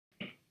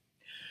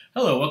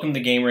Hello, welcome to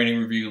Game Rating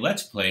Review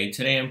Let's Play.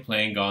 Today I'm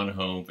playing Gone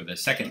Home for the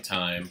second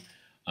time.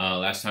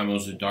 Last time it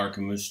was a dark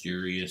and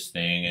mysterious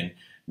thing, and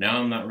now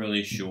I'm not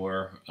really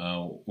sure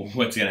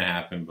what's going to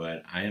happen,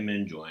 but I am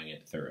enjoying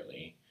it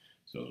thoroughly.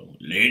 So,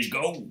 let's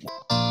go!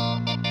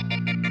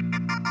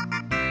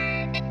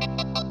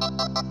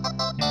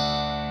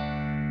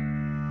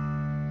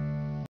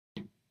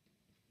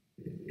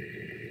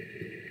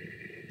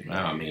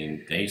 Wow, I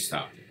mean, they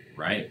stopped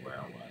right where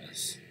I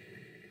was.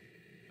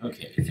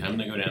 Okay, time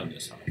to go down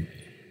this hallway.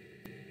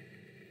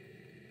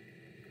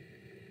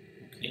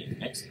 Okay,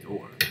 next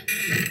door.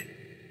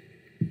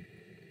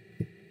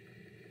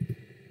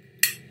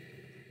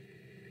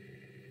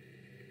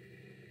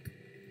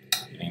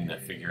 Getting to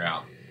figure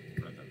out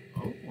where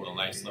the a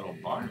nice little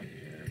bar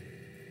here.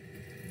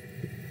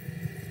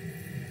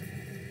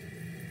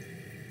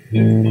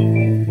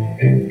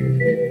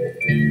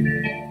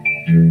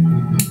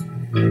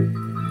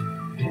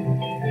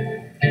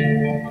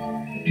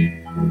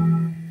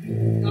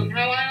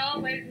 Somehow I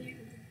always knew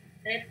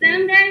that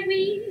someday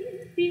we'd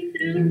be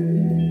through.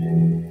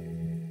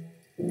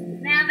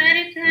 Now that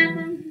it's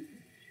happened,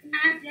 I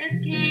just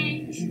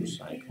can't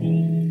Cycle.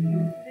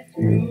 the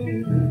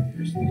truth.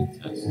 There's the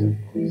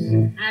testicles.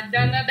 I've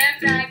done the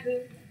best I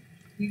could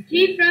to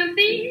keep from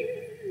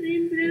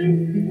feeling blue.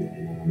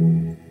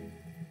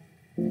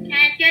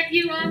 Can't get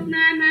you off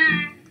my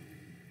mind.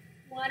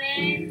 What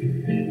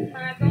am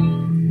I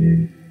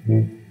gonna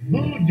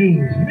Voodoo,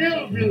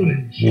 mildew,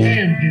 and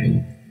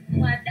shandy.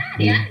 Why,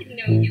 Daddy, I didn't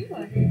know you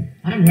were here.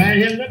 I'm right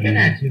here looking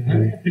at you,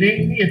 honey. If it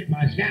ain't me, it's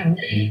my shadow.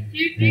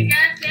 You think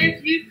I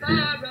sent you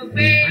far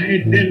away I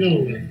ain't been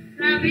nowhere.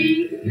 from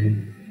me?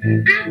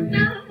 I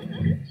thought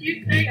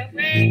you'd stay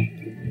away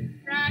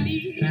from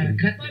me. Try to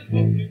cut But you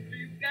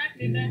got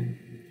me back.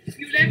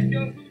 You left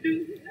your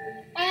voodoo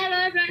all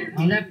around. I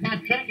left my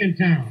trunk in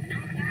town.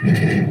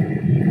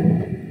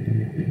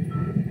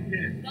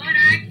 Thought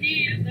I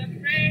killed the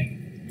prey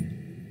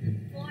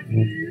for you.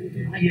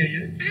 I hear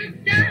you. I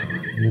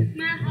done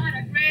my heart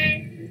a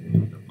grave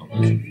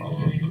for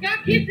you. Your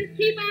kisses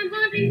keep on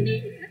haunting me.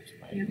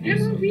 Your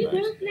memory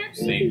won't let me.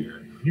 Savior.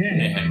 Yeah.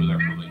 They had with our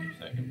published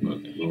second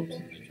book and hopes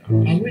of the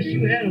job. I wish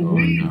you had a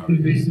weed for me.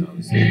 Oh,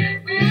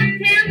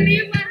 tell me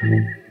why.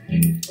 I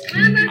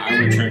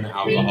returned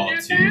alcohol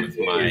too with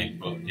my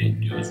book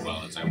didn't do as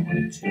well as I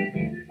wanted to.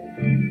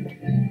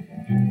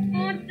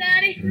 Oh,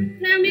 Daddy,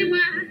 tell me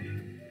why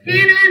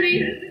can't I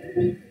live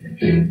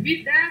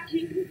without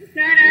you?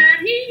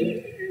 Da-da-dee,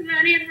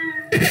 running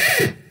home.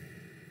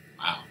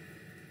 Wow.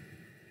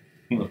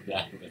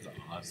 That was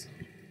awesome.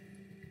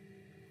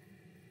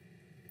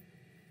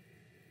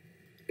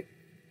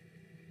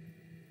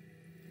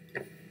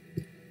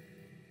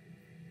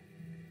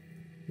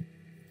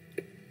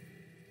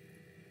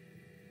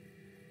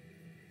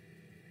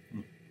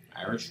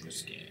 Irish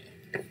whiskey.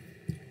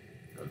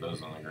 Throw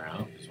those on the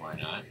ground, because why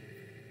not?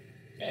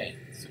 Okay,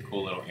 it's a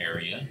cool little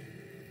area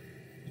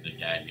where the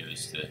dad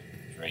goes to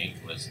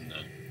drink, listen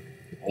to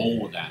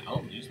oh,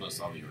 these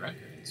must all be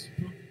records.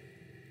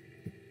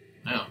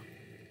 Wow.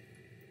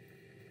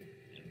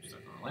 And I'm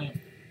stuck on a lamp.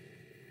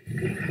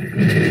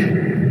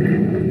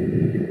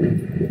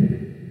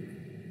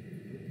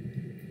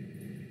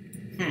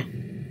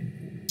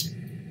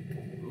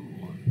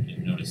 Ooh,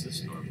 didn't notice this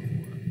door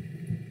before.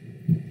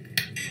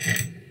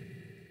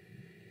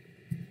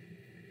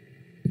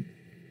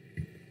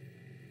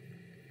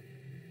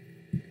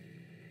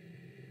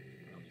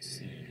 What are we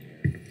seeing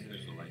here?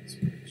 There's a light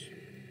switch.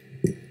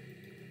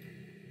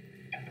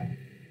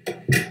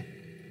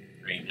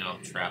 Great, now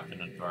I'm trapped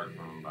in a dark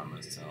room by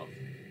myself.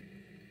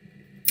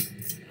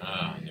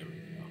 Ah, there we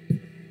go.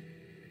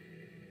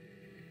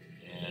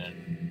 And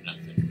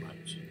nothing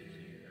much in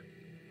here.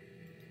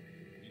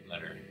 You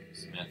letter,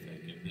 Samantha,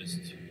 give this to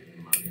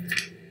your mother.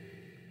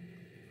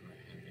 For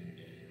having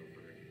day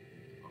over at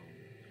home.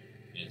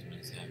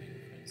 Desmond's having a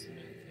friend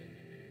Samantha in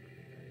the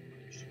neighborhood very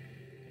much.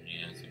 And he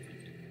asked if he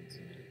could rent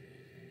Samantha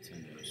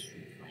Nintendo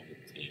Street Fighter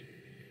tape.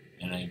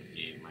 And I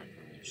gave my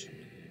permission.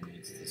 He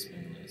needs to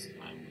spend less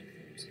time with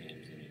those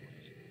games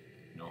anyway.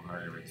 No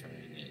hurry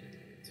returning it.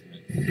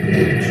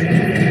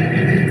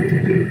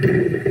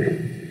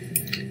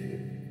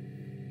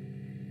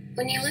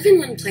 When you live in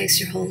one place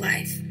your whole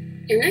life,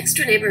 your next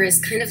door neighbor is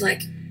kind of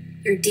like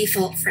your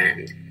default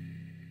friend.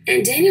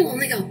 And Daniel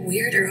only got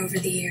weirder over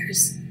the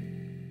years.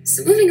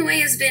 So moving away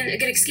has been a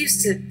good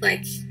excuse to,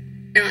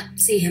 not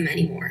see him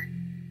anymore.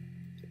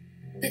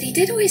 But he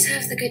did always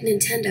have the good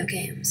Nintendo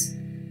games.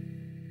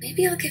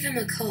 Maybe I'll give him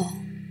a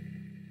call.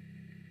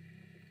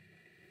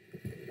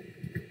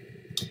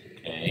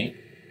 Okay.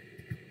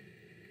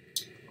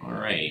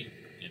 Alright.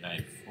 Did I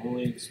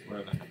fully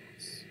explore the house?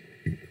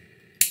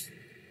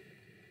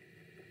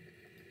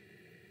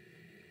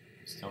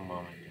 Just tell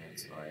Mom and Dad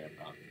sorry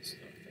about the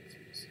stuff that's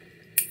missing.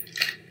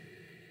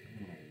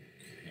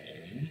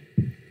 Okay.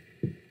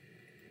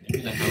 Maybe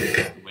the house is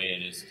the way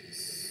it is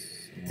because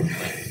someone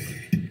left it.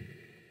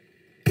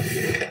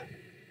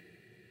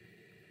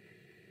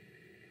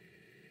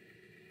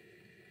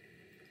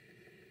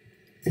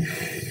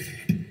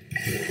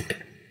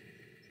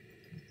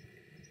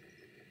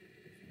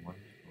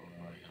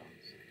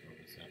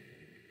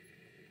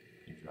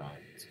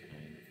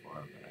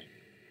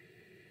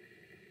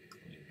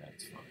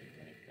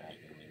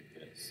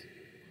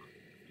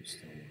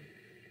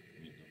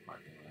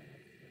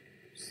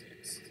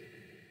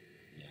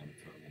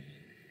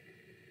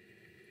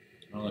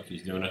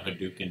 he's doing a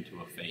Hadouken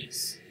to a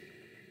face.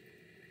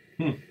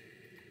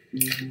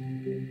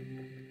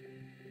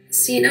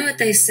 So you know what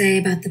they say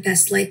about the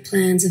best laid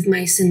plans of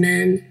mice and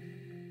men?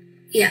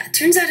 Yeah,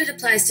 turns out it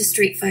applies to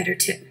Street Fighter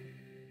too.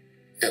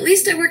 At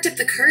least I worked up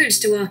the courage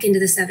to walk into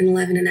the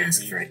 7-Eleven and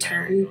ask for a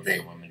turn, but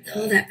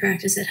all that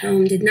practice at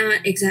home did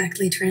not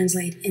exactly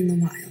translate in the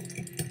wild.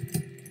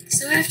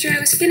 So after I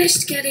was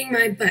finished getting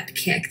my butt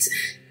kicked,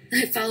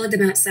 I followed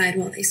them outside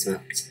while they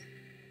smoked.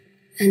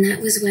 And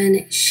that was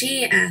when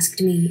she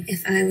asked me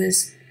if I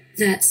was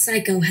that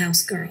psycho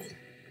house girl.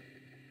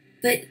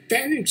 But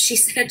then she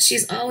said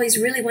she's always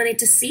really wanted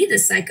to see the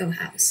psycho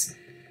house.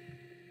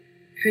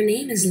 Her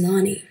name is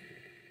Lonnie.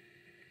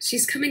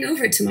 She's coming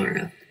over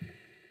tomorrow.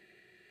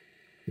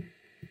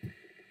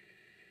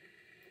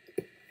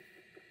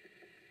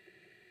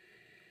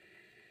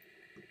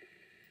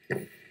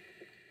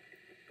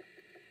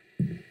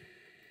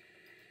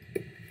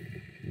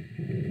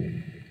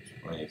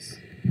 Place.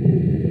 I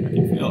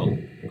can feel.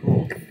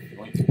 Cool.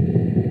 Alright,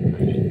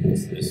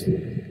 what's this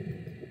one?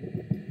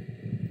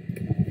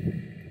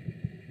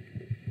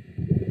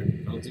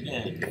 Built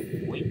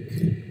again. Wink.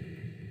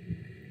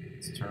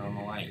 Let's turn on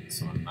the light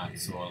so I'm not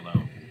so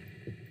alone.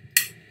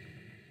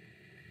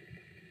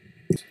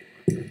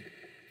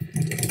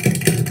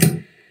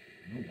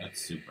 Oh,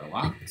 that's super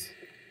locked.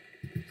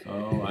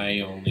 So my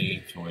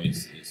only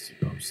choice is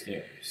to go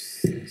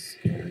upstairs.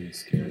 Scary,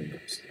 scary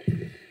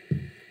upstairs.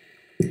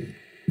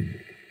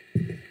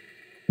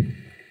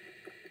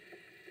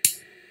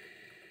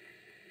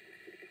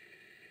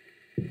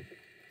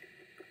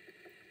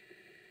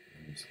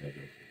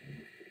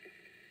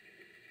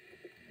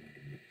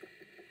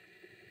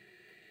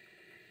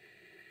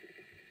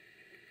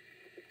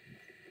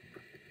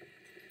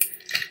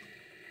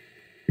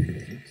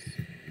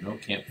 No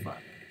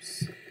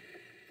campfires.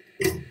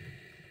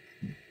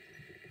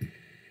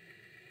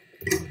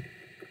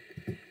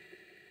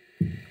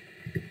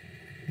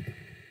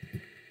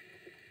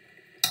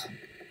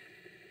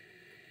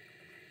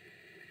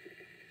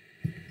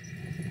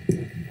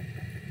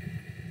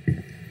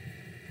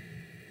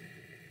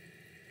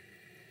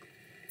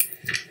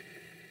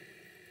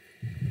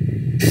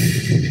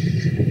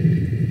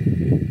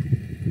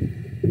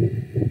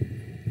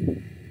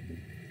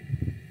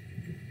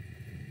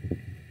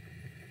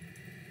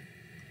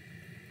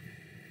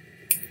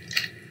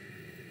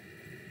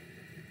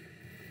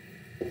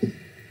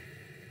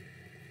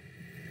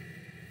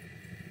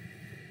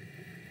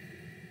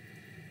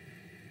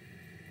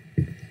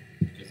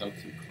 Because I'm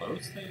too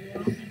close to the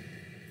open?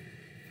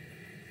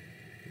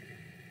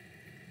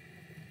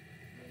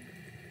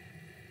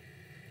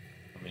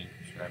 I mean,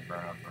 should I burn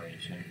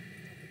operation?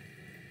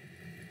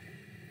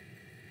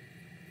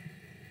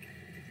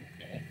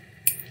 Okay.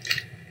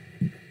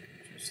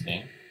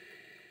 Interesting.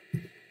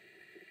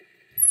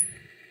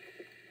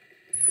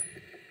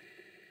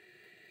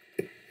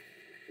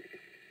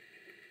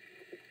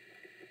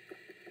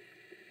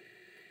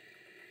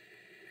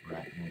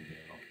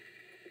 Ratmobile.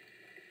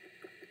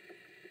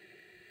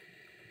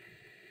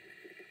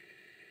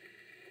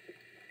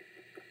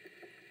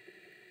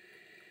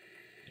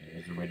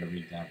 There's a way to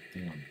read that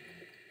thing on the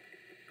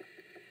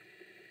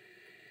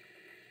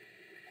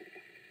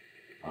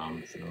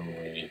bomb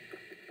throwaway.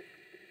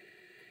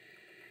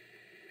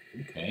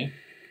 Okay.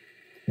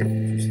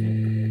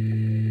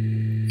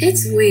 Interesting.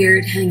 It's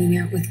weird hanging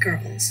out with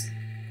girls.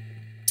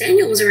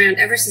 Daniel was around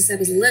ever since I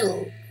was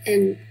little,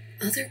 and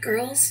other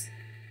girls?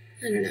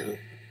 I don't know.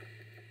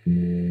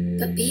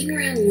 But being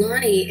around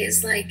Lonnie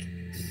is like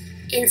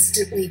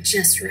instantly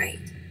just right.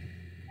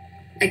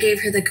 I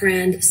gave her the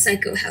grand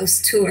Psycho House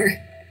tour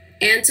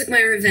and took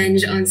my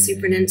revenge on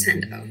Super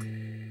Nintendo.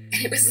 And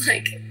it was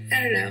like,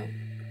 I don't know,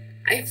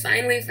 I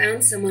finally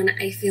found someone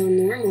I feel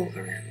normal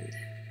around.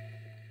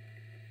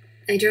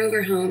 I drove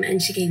her home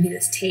and she gave me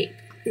this tape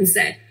and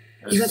said,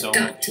 There's "You have so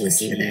got to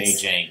listen to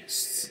this." Teenage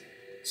angst.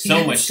 She So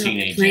hasn't much stopped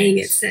teenage playing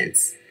angst. it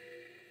since.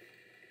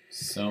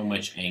 So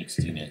much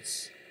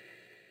angstiness.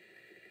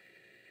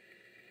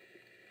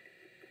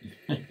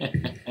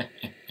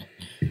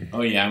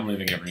 Oh yeah, I'm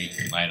leaving every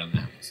light on the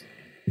house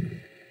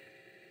on.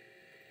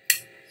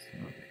 So,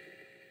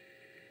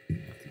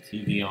 got the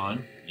TV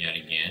on yet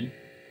again.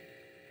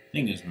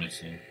 Thing is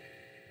missing.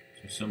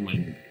 So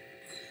someone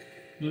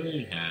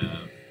could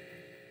have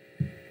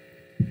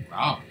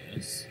robbed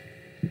this.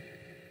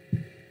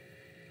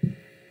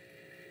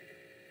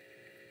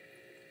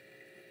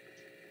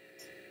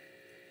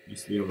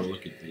 Used to be able to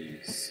look at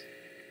these.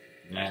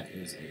 That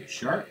is a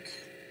shark.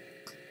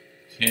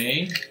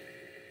 Okay.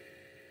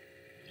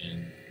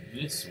 And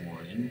this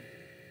one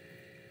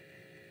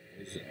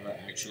is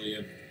actually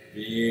a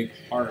big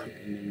heart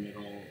in the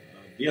middle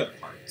of the other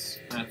parts.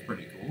 That's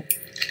pretty cool.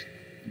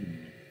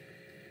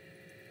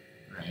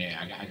 Right,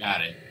 I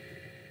got it.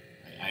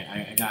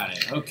 I got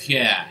it.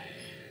 Okay.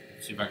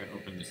 Let's see if I can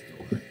open this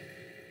door.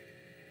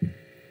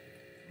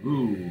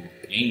 Ooh,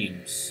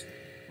 games.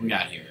 What we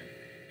got here?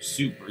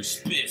 Super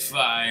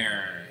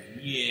Spitfire.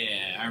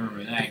 Yeah, I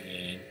remember that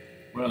game.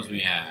 What else we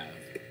have?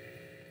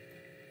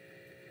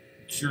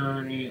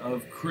 Journey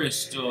of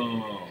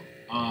Crystal.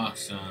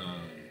 Awesome.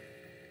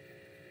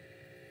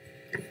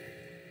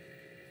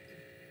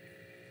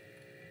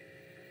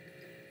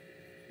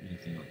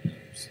 Anything on the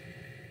other side?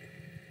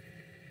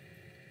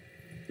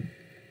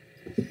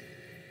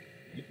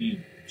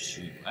 Maybe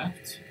she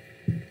left?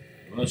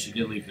 Well, she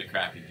did leave the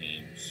crappy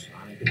games.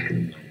 Sonic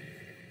 190.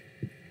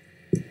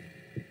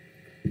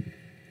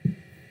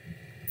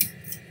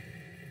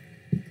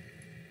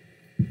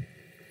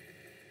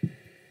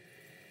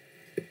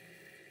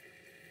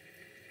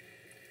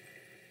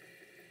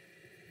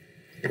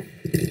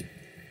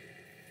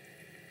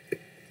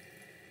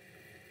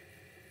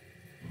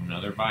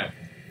 Another Bible.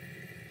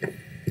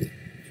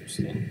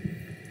 Interesting.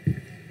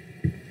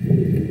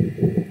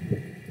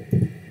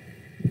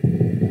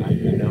 Got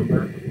your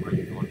number before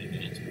you going to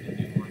dance with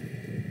anyone.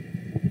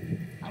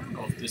 I don't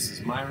know if this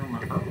is my room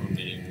or her room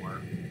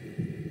anymore.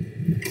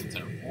 It's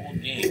an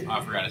old game. Oh,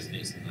 I forgot it's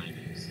days in the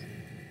 90s.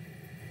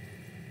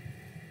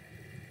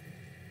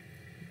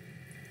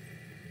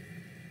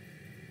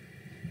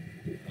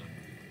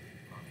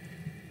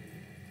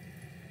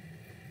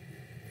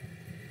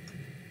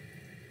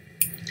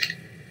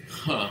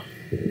 Huh.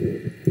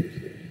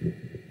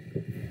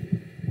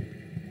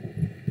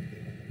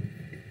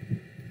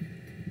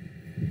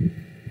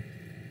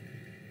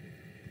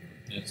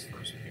 This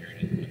first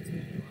period with the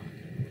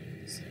locker.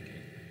 Wait a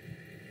second.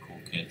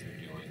 Cool kids are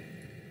doing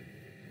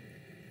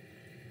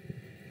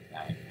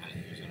that.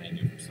 Here's an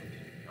idea for something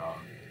to draw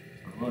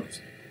for a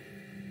motorcycle.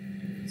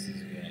 This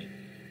is a good idea.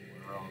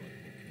 What are all the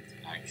cool kids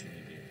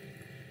actually doing?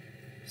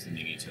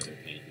 Sending each other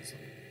pages on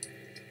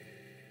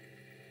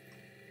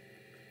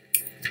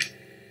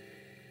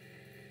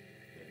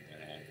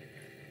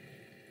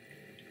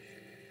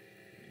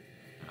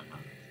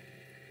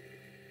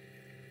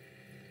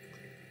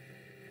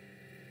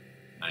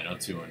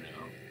to or no.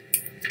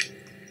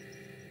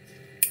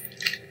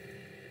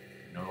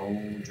 No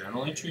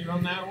journal entry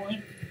on that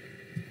one?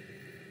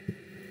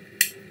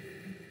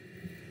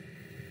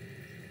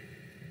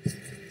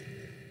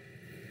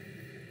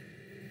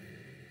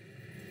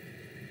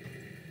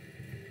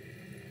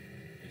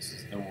 This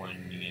is the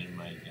one me and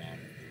my dad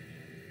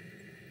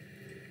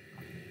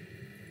are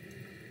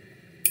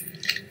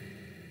doing.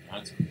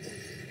 That's cool.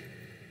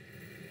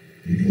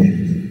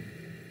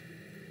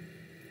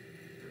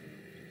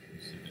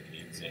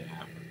 In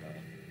Africa.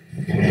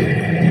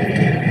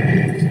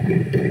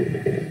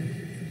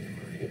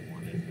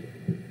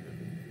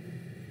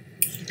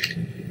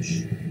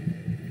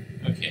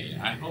 Okay,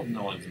 I hope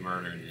no one's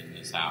murdered in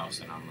this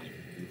house and I'm like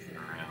goofing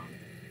around.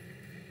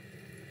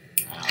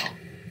 Wow,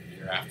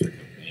 you're after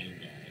Cobain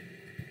guy.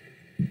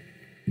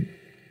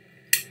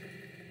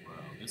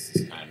 Well, this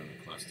is kind of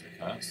a cluster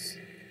cuss.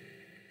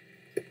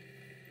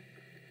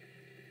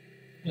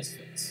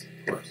 Misfits,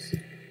 of course.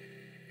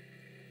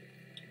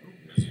 Oh,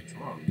 there's a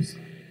drawer on the side.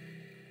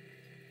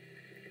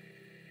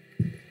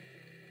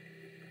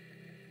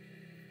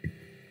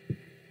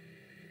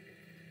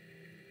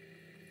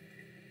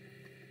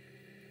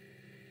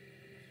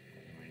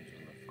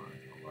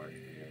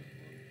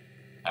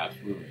 Perhaps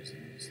Blu-rays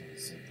and use the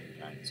Synthetic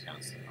Guidance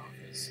Counselor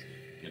office.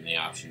 Given the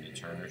option to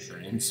turn her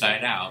shirt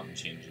inside out and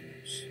change her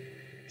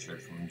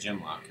shirt from a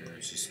gym locker,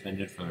 or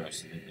suspended for the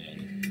rest of the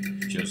day.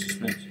 She chose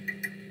suspension.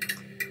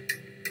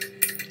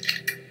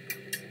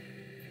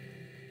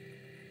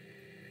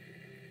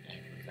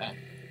 Heck with that.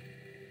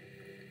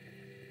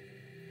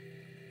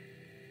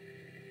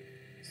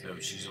 So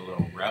she's a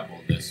little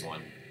rebel, this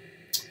one.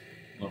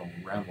 A little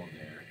rebel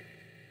there.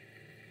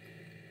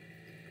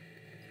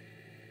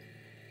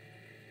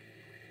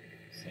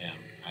 Sam,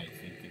 I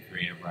think the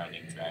creative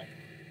writing track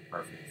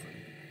perfect for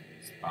me.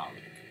 It's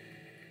Bollock.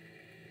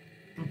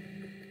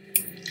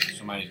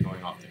 Somebody's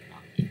going off to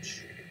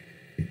college.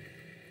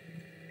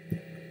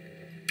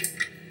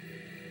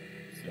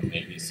 So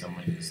maybe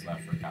someone just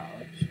left for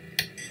college.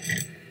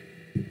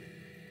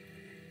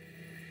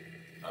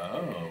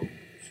 Oh,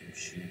 so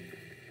she's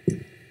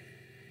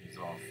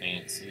all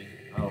fancy.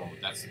 Oh,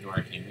 that's the door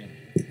I came in.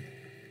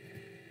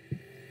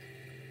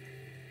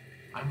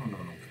 I don't know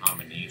no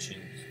combinations.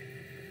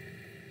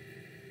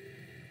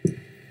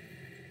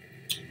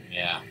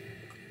 Yeah,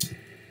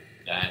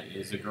 that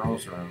is a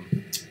girl's room.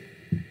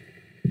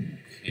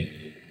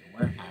 Okay,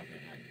 where have I been?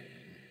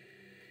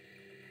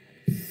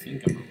 I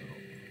think I'm a little...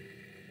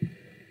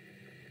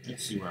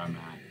 Let's see where I'm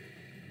at.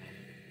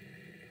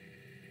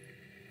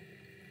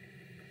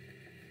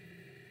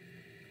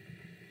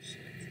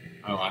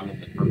 Oh, I'm in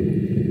the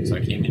purple. So I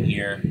came in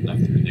here,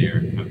 left through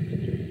there, haven't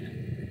been there yet.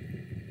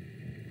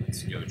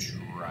 Let's go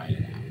try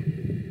it out.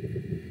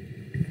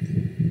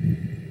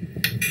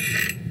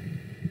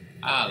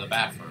 Ah, the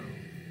bathroom.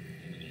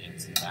 Any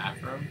hints in the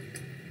bathroom?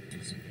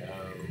 Just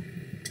go.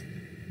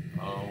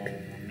 Oh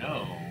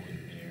no,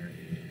 there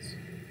is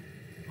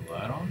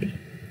blood on it.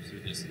 So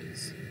this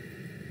is.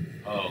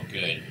 Oh,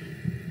 good.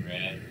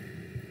 Red.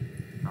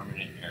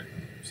 Permanent hair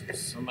color. So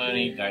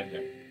somebody dyed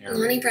their hair.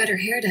 Lonnie brought her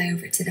hair dye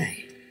over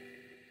today.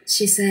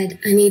 She said,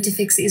 I need to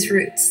fix these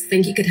roots.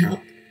 Think you could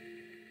help?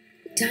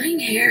 Dyeing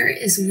hair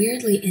is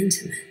weirdly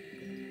intimate.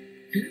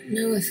 I don't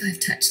know if I've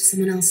touched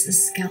someone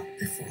else's scalp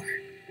before.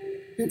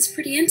 It's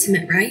pretty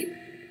intimate, right?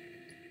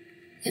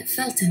 It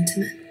felt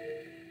intimate.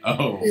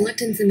 Oh. We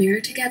looked in the mirror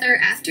together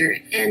after,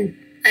 and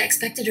I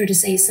expected her to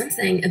say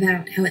something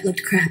about how it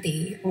looked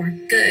crappy or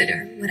good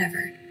or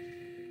whatever.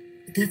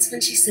 But that's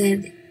when she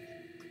said,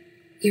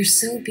 "You're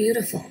so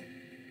beautiful."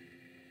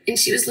 And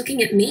she was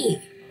looking at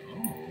me.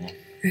 Oh.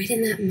 Right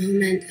in that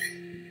moment,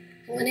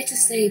 I wanted to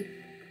say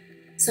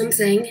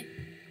something,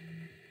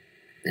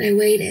 but I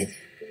waited.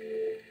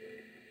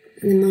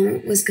 And the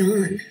moment was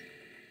gone.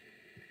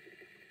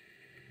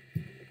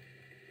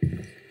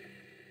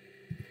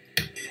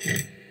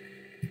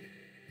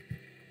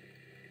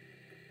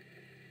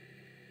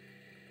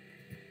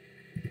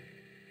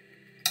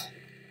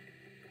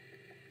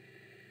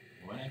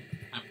 What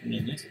happened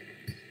in this place?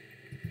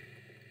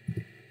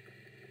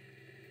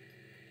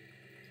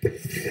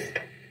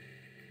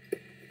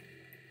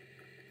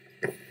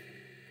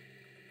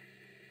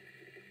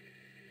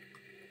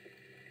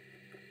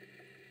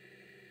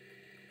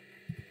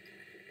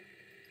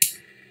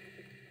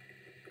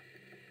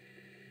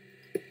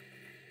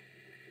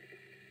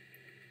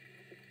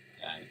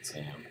 Died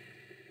Sam.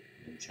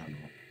 The channel.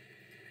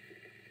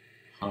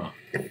 Huh.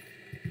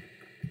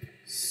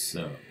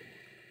 So.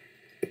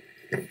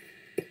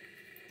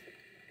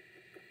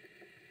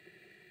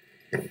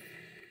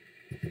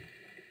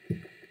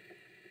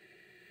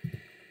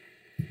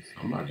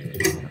 Somebody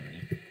was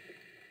already.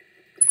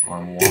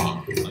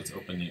 Armoire. Let's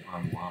open the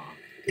armoire.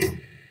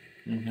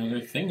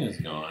 Another thing is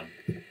gone.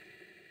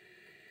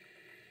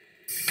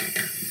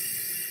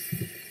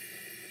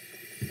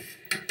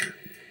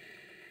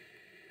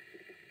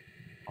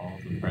 All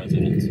the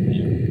president's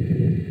men.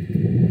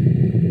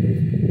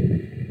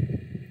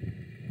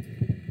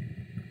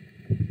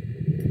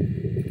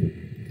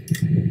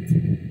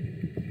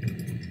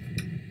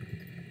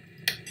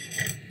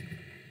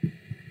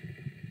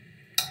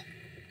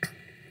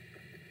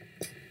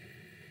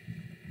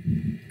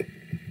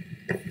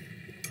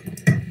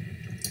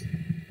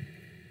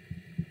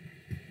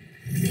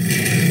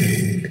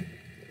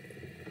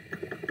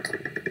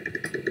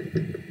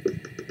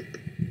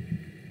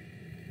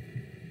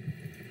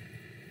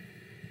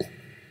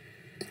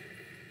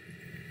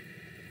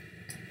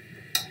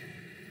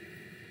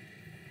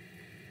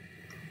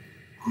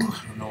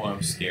 I don't know why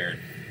I'm scared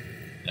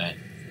that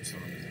for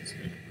some reason it's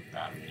going to poop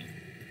out of me.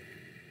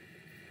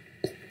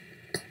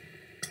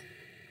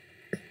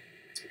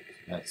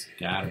 That's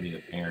gotta be the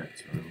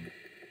parents' room.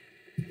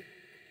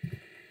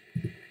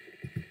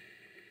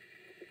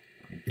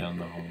 Right down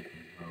the hall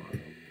from her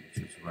room,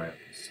 which is right up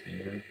the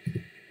stairs.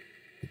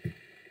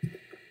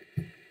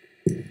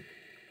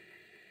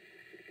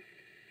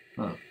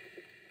 Huh.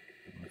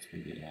 That must be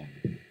the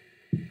attic.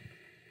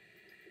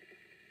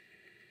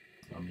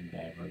 Mom and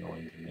Dad were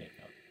going to make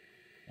up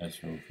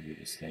this room for you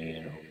to stay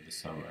in over the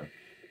summer,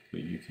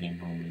 but you came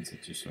home in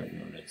such a short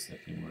notice that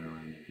they weren't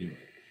around to do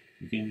it.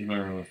 You can use my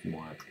room if you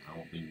want. I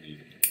won't be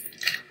leaving it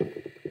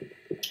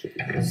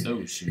anymore.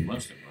 So she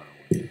must have run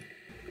away.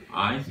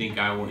 I think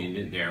I will end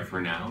it there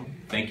for now.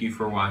 Thank you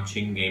for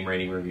watching Game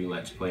Rating Review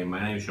Let's Play. My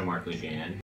name is Jean-Marc.